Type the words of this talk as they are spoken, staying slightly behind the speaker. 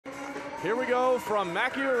Here we go from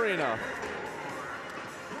Mackey Arena.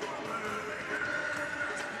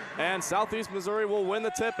 And Southeast Missouri will win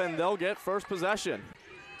the tip and they'll get first possession.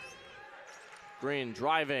 Green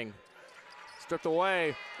driving, stripped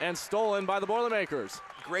away and stolen by the Boilermakers.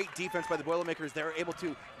 Great defense by the Boilermakers. They're able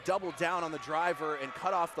to double down on the driver and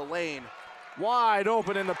cut off the lane. Wide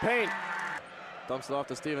open in the paint. Dumps it off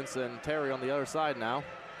to Stevenson. Terry on the other side now.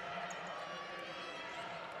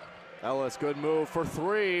 Ellis, good move for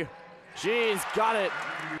three. Jean's got it.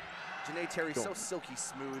 Janae Terry, so silky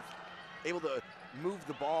smooth, able to move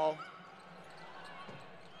the ball.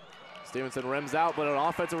 Stevenson rims out, but an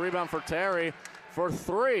offensive rebound for Terry for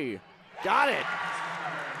three. Got it.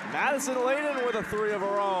 Madison Layden with a three of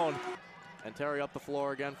her own. And Terry up the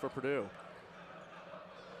floor again for Purdue.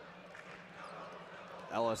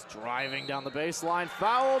 Ellis driving down the baseline,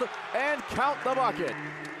 fouled, and count the bucket.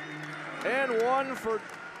 And one for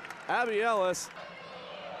Abby Ellis.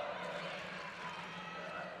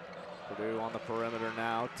 Purdue on the perimeter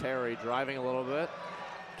now. Terry driving a little bit.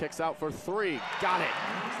 Kicks out for three. Got it.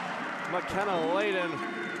 McKenna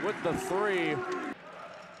Layden with the three.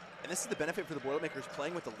 And this is the benefit for the Boilermakers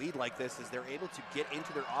playing with the lead like this, is they're able to get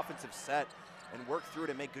into their offensive set and work through it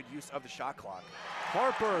and make good use of the shot clock.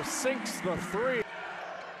 Harper sinks the three.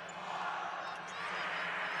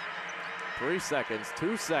 3 seconds,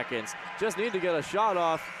 2 seconds. Just need to get a shot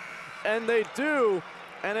off, and they do.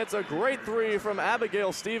 And it's a great three from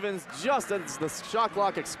Abigail Stevens just as the shot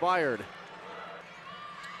clock expired.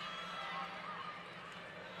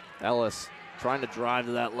 Ellis trying to drive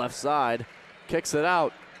to that left side, kicks it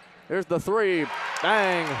out. Here's the three,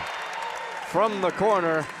 bang, from the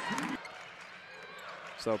corner.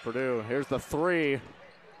 So Purdue, here's the three,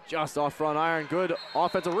 just off front iron, good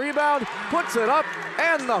offensive rebound, puts it up,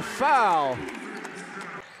 and the foul.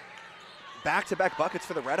 Back-to-back buckets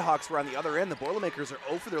for the Redhawks were on the other end. The Boilermakers are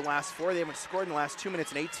 0 for their last 4. They haven't scored in the last 2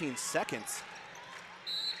 minutes and 18 seconds.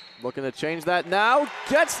 Looking to change that now,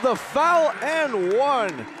 gets the foul and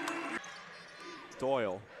one.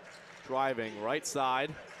 Doyle driving right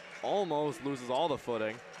side, almost loses all the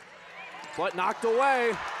footing, but knocked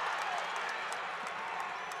away.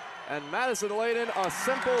 And Madison Layden, a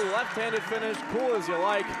simple left-handed finish, cool as you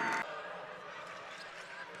like.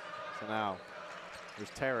 So now, here's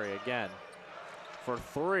Terry again for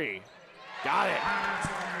three. Got it.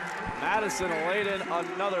 Madison Layden,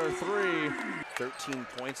 another three. 13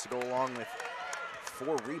 points to go along with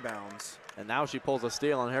 4 rebounds. And now she pulls a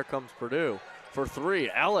steal, and here comes Purdue for three.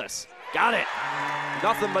 Ellis, got it.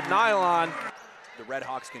 Nothing but nylon. The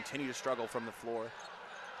Redhawks continue to struggle from the floor.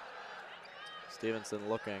 Stevenson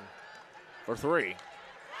looking for three.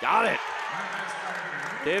 Got it.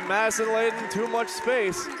 Gave Madison Layden too much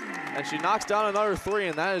space, and she knocks down another three,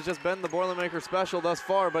 and that has just been the Boilermaker special thus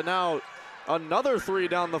far. But now another three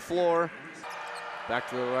down the floor. Back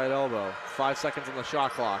to the right elbow. 5 seconds on the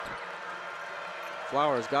shot clock.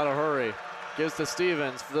 Flowers got to hurry. Gives to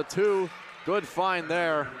Stevens for the two. Good find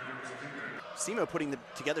there. SEMO putting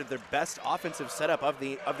together their best offensive setup of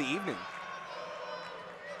the evening.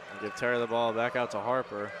 Give Terry the ball back out to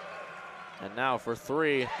Harper. And now for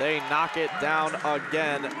three, they knock it down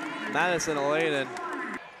again. Madison Layden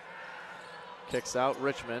kicks out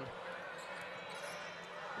Richmond.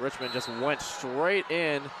 Richmond just went straight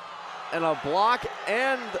in, and a block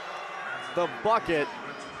and the bucket.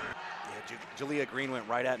 Yeah, Jalea Green went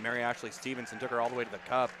right at Mary Ashley Stevenson, took her all the way to the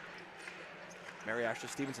cup. Mary Ashley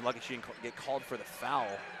Stevenson, lucky she didn't get called for the foul.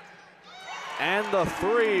 And the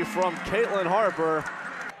three from Caitlin Harper.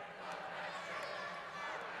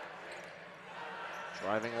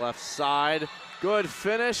 Driving left side, good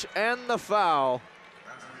finish, and the foul.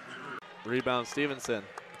 Rebound Stevenson.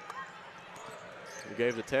 Who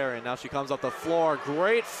gave to Terry, and now she comes up the floor.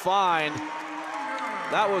 Great find.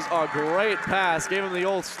 That was a great pass. Gave him the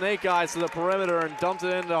old snake eyes to the perimeter and dumped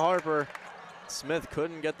it into Harper. Smith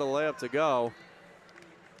couldn't get the layup to go.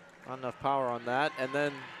 Not enough power on that. And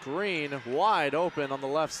then Green wide open on the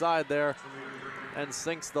left side there and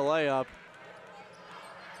sinks the layup.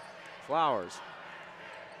 Flowers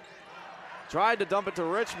tried to dump it to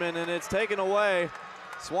Richmond, and it's taken away.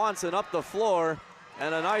 Swanson up the floor,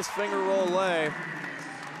 and a nice finger roll lay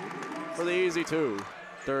for the easy two.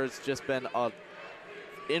 There's just been an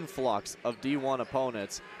influx of D1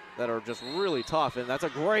 opponents that are just really tough, and that's a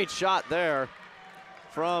great shot there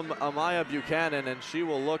from Amaya Buchanan, and she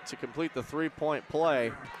will look to complete the three-point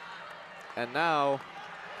play. And now,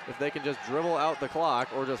 if they can just dribble out the clock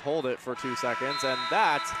or just hold it for 2 seconds, and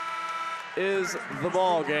that is the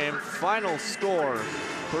ball game. Final score,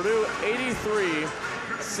 Purdue 83,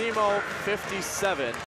 SEMO 57.